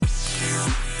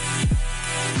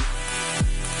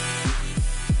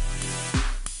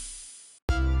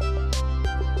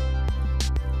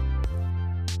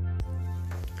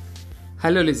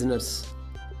Hello, listeners.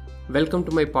 Welcome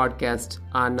to my podcast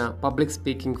on public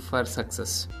speaking for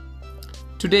success.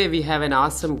 Today, we have an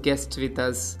awesome guest with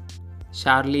us,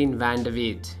 Charlene Van de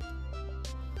Weet.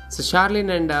 So,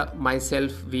 Charlene and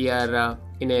myself, we are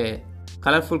in a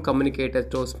Colorful Communicator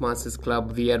Toastmasters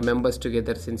Club. We are members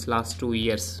together since last 2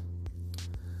 years.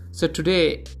 So,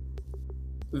 today,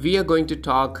 we are going to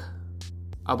talk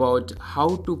about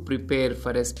how to prepare for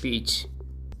a speech.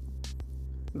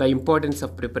 The importance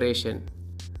of preparation.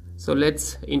 So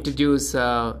let's introduce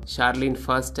Charlene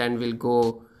first, and we'll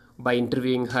go by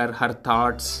interviewing her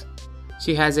thoughts.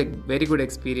 She has a very good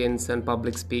experience in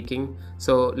public speaking.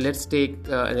 So let's take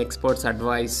an expert's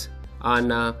advice on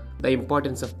the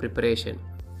importance of preparation.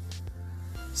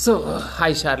 So,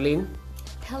 hi Charlene.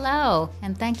 Hello,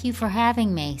 and thank you for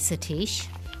having me, Satish.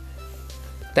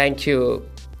 Thank you,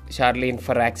 Charlene,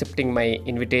 for accepting my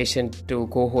invitation to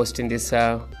co-host in this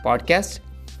podcast.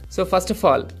 So first of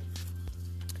all,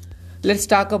 let's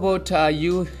talk about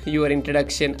your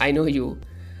introduction. I know you,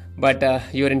 but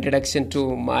your introduction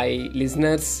to my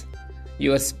listeners,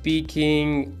 your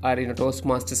speaking or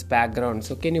Toastmasters background.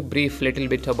 So can you brief a little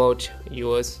bit about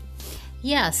yours?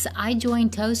 Yes, I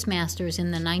joined Toastmasters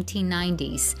in the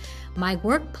 1990s. My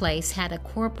workplace had a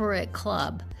corporate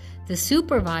club. The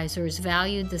supervisors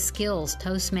valued the skills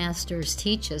Toastmasters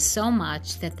teaches so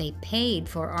much that they paid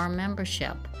for our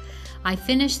membership. I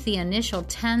finished the initial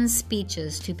 10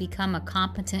 speeches to become a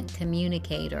competent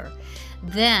communicator.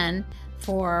 Then,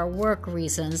 for work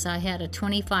reasons, I had a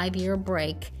 25-year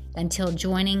break until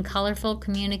joining Colorful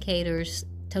Communicators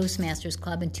Toastmasters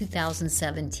Club in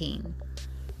 2017.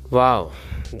 Wow,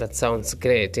 that sounds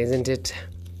great, isn't it?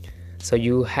 So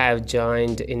you have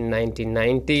joined in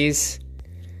 1990s,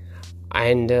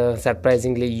 and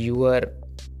surprisingly, your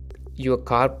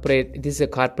corporate, this is a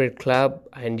corporate club,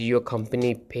 and your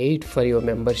company paid for your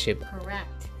membership. Correct.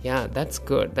 Yeah, that's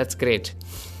good. That's great.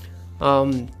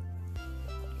 So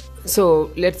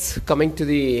let's coming to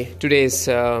the today's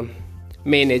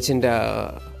main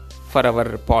agenda for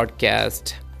our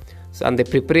podcast. So on the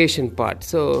preparation part.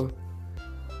 So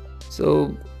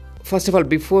first of all,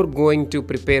 before going to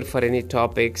prepare for any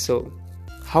topic, so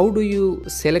how do you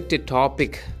select a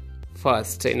topic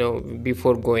first,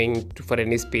 before going for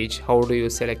any speech? How do you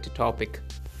select a topic?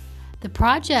 The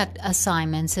project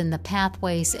assignments in the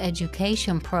Pathways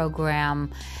Education Program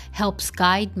helps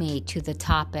guide me to the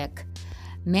topic.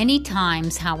 Many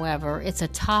times, however, it's a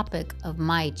topic of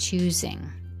my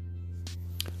choosing.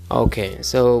 Okay,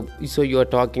 so you are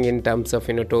talking in terms of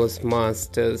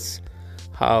Toastmasters,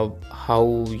 how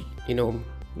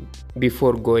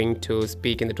before going to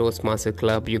speak in the Toastmaster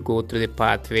Club, you go through the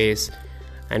pathways.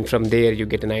 And from there, you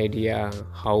get an idea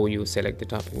how you select the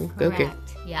topic. Correct. Okay.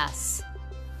 Yes.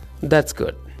 That's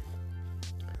good.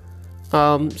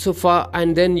 So far,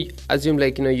 and then assume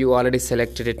you already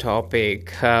selected a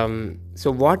topic.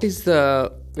 So what is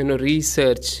the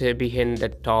research behind the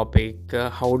topic?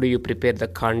 How do you prepare the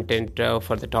content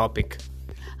for the topic?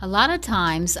 A lot of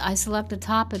times, I select a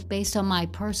topic based on my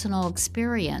personal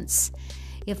experience.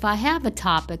 If I have a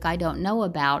topic I don't know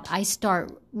about, I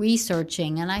start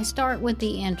researching, and I start with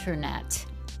the internet.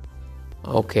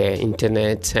 Okay,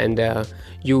 internet. And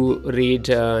you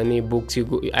read any books?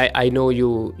 I know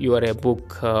you are a book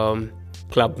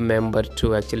club member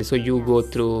too, actually. So you go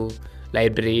through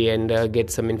library and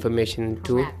get some information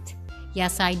too? Correct.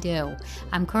 Yes, I do.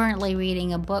 I'm currently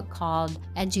reading a book called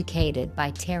Educated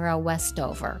by Tara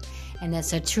Westover, and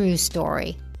it's a true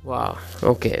story. Wow.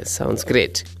 Okay, sounds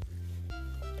great.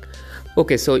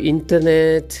 Okay, so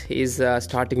internet is a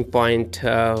starting point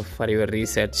for your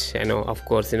research. Of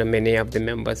course, many of the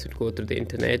members would go through the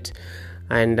internet,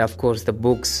 and of course, the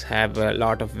books have a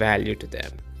lot of value to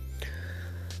them.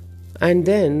 And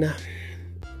then,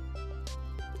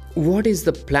 what is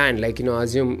the plan?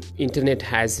 Assume internet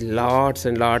has lots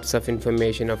and lots of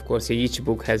information. Of course, each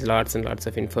book has lots and lots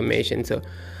of information. So,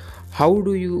 how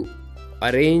do you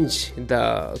arrange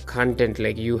the content?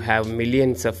 You have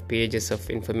millions of pages of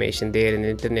information there in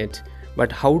the internet,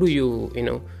 but how do you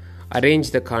arrange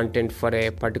the content for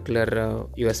a particular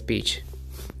your speech?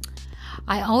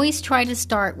 I always try to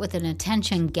start with an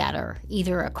attention getter,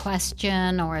 either a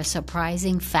question or a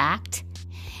surprising fact,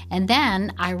 and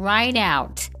then I write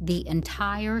out the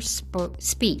entire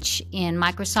speech in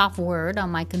Microsoft Word on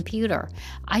my computer.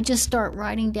 I just start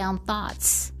writing down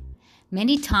thoughts.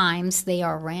 Many times they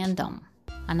are random,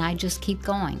 and I just keep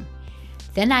going.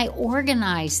 Then I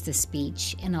organize the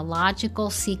speech in a logical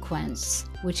sequence,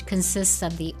 which consists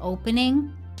of the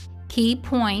opening, key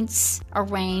points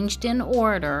arranged in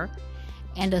order,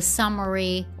 and a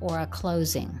summary or a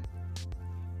closing.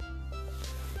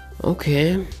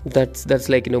 Okay, that's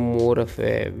like more of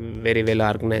a very well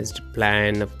organized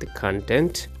plan of the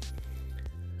content.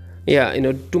 Yeah,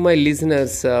 to my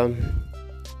listeners,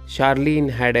 Charlene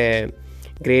had a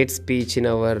great speech in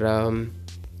our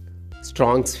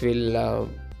Strongsville.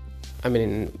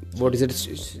 What is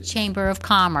it? Chamber of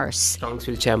Commerce.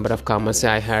 Strongsville Chamber of Commerce.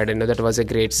 I heard, that was a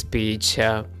great speech.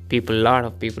 A lot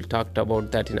of people talked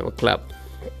about that in our club.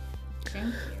 Thank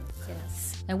you.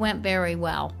 Yes, it went very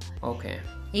well. Okay.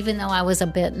 Even though I was a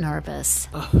bit nervous.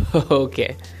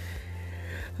 Okay.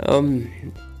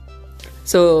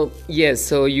 So yes,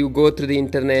 so you go through the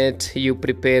internet, you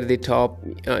prepare the top,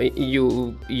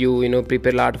 you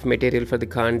prepare a lot of material for the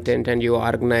content, and you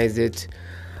organize it.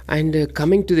 And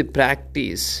coming to the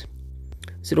practice,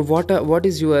 so what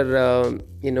is your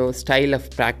style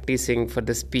of practicing for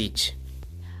the speech?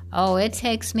 Oh, it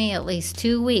takes me at least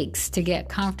 2 weeks to get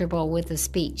comfortable with the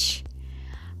speech.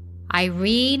 I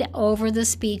read over the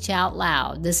speech out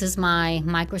loud. This is my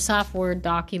Microsoft Word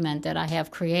document that I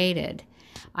have created.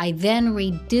 I then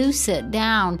reduce it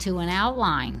down to an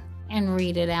outline and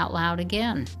read it out loud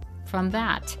again from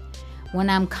that. When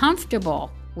I'm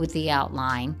comfortable with the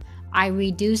outline, I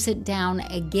reduce it down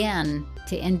again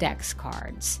to index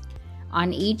cards.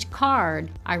 On each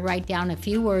card, I write down a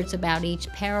few words about each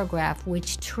paragraph,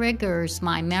 which triggers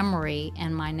my memory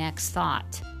and my next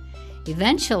thought.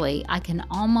 Eventually, I can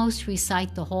almost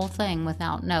recite the whole thing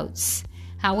without notes.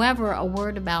 However, a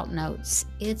word about notes.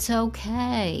 It's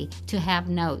okay to have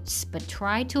notes, but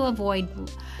try to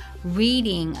avoid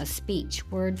reading a speech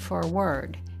word for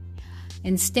word.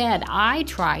 Instead, I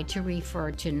try to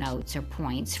refer to notes or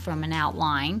points from an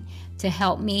outline to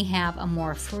help me have a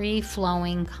more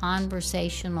free-flowing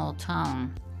conversational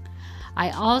tone.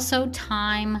 I also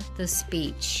time the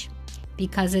speech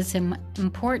because it's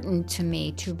important to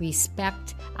me to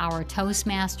respect our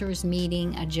Toastmasters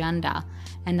meeting agenda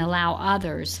and allow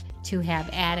others to have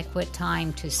adequate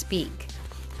time to speak.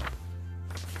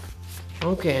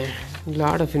 Okay, a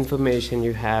lot of information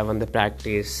you have on the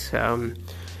practice.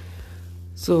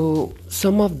 So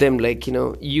some of them,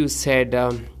 you said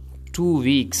 2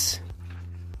 weeks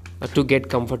to get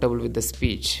comfortable with the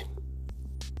speech.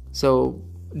 So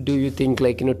do you think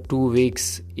 2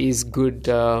 weeks is good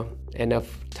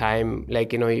enough time,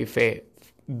 if a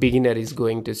beginner is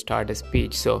going to start a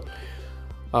speech? So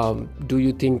do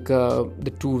you think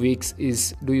the 2 weeks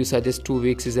do you suggest 2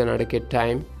 weeks is an adequate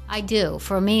time? I do.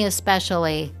 For me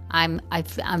especially, I'm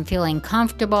feeling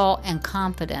comfortable and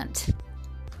confident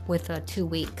with a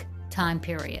 2-week time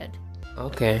period.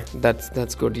 Okay,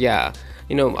 that's good. Yeah,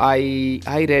 I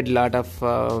read a lot of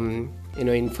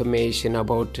information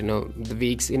about the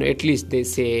weeks. At least they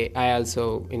say, I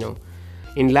also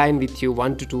in line with you,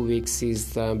 1 to 2 weeks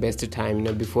is the best time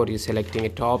before you selecting a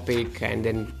topic, and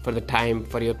then for the time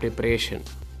for your preparation.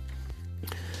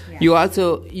 Yeah. You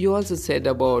also said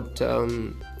about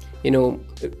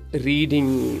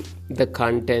reading the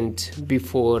content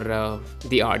before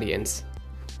the audience.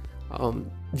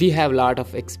 We have a lot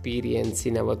of experience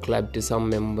in our club. To some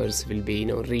members will be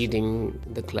reading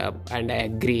the club, and I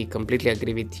completely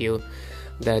agree with you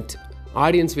that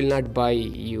audience will not buy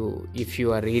you if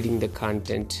you are reading the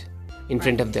content in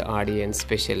front of the audience,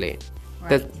 especially.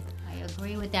 Right. I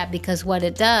agree with that, because what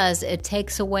it does, it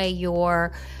takes away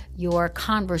your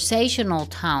conversational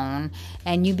tone,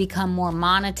 and you become more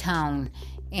monotone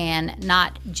and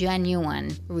not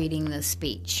genuine reading the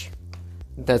speech.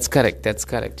 That's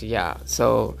correct. Yeah.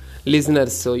 So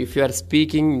listeners, so if you are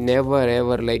speaking, never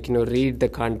ever read the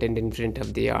content in front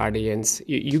of the audience.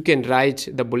 You can write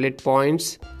the bullet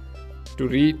points to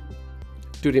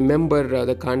remember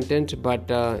the content, but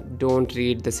don't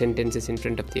read the sentences in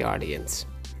front of the audience.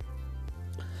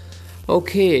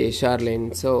 Okay,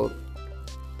 Charlene, so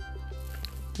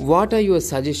what are your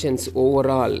suggestions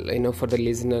overall for the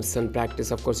listeners on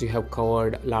practice? Of course, you have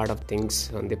covered a lot of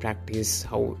things on the practice,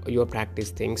 how you practice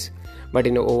things, but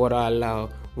overall,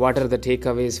 what are the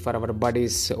takeaways for our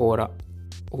buddies who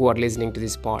are listening to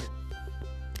this pod?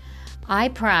 I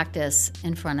practice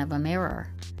in front of a mirror.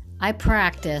 I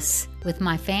practice with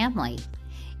my family.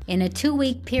 In a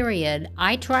 2-week period,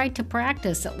 I try to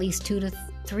practice at least 2 to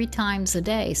 3 times a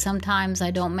day. Sometimes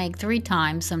I don't make 3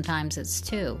 times, sometimes it's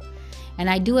 2. And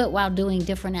I do it while doing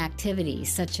different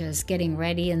activities, such as getting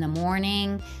ready in the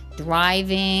morning,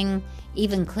 driving,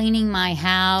 even cleaning my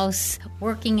house,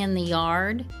 working in the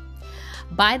yard.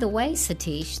 By the way,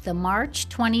 Satish, the March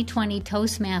 2020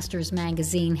 Toastmasters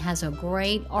magazine has a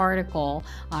great article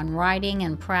on writing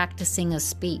and practicing a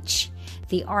speech.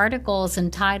 The article is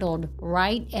entitled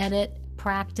Write, Edit,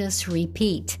 Practice,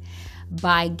 Repeat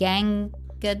by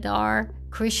Gangadhar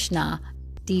Krishna,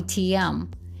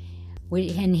 DTM.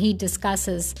 and he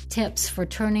discusses tips for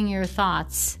turning your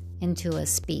thoughts into a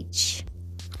speech.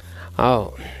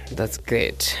 Oh, that's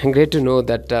great. Great to know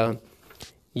that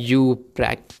you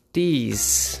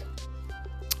practice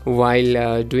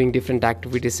while doing different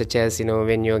activities, such as,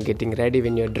 when you're getting ready,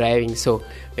 when you're driving. So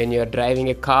when you're driving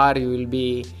a car, you will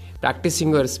be practicing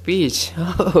your speech.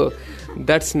 Oh,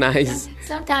 that's nice.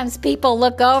 Sometimes people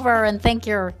look over and think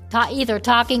you're either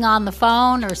talking on the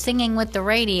phone or singing with the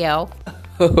radio.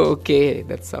 Okay,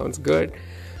 that sounds good.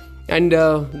 And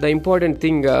the important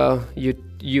thing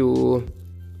you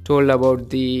told about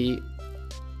the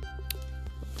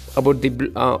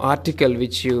article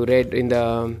which you read in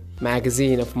the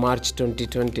magazine of March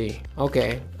 2020.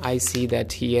 Okay, I see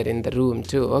that here in the room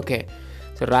too. Okay,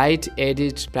 so write,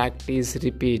 edit, practice,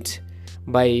 repeat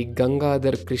by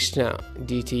Gangadhar Krishna,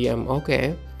 DTM.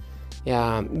 Okay,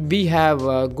 yeah, we have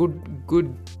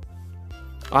good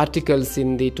articles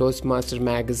in the Toastmaster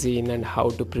magazine and how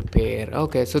to prepare.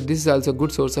 Okay, so this is also a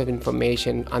good source of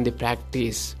information on the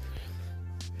practice.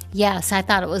 Yes, I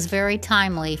thought it was very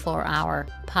timely for our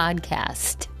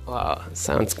podcast. Wow,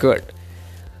 sounds good.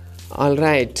 All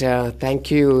right,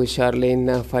 thank you,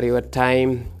 Charlene, for your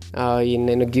time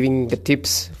in giving the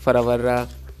tips for our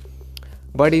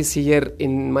buddies here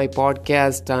in my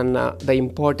podcast on the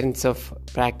importance of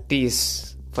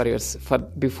practice for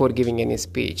before giving any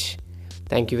speech.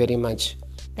 Thank you very much.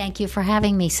 Thank you for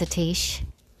having me, Satish.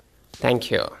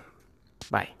 Thank you.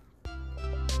 Bye.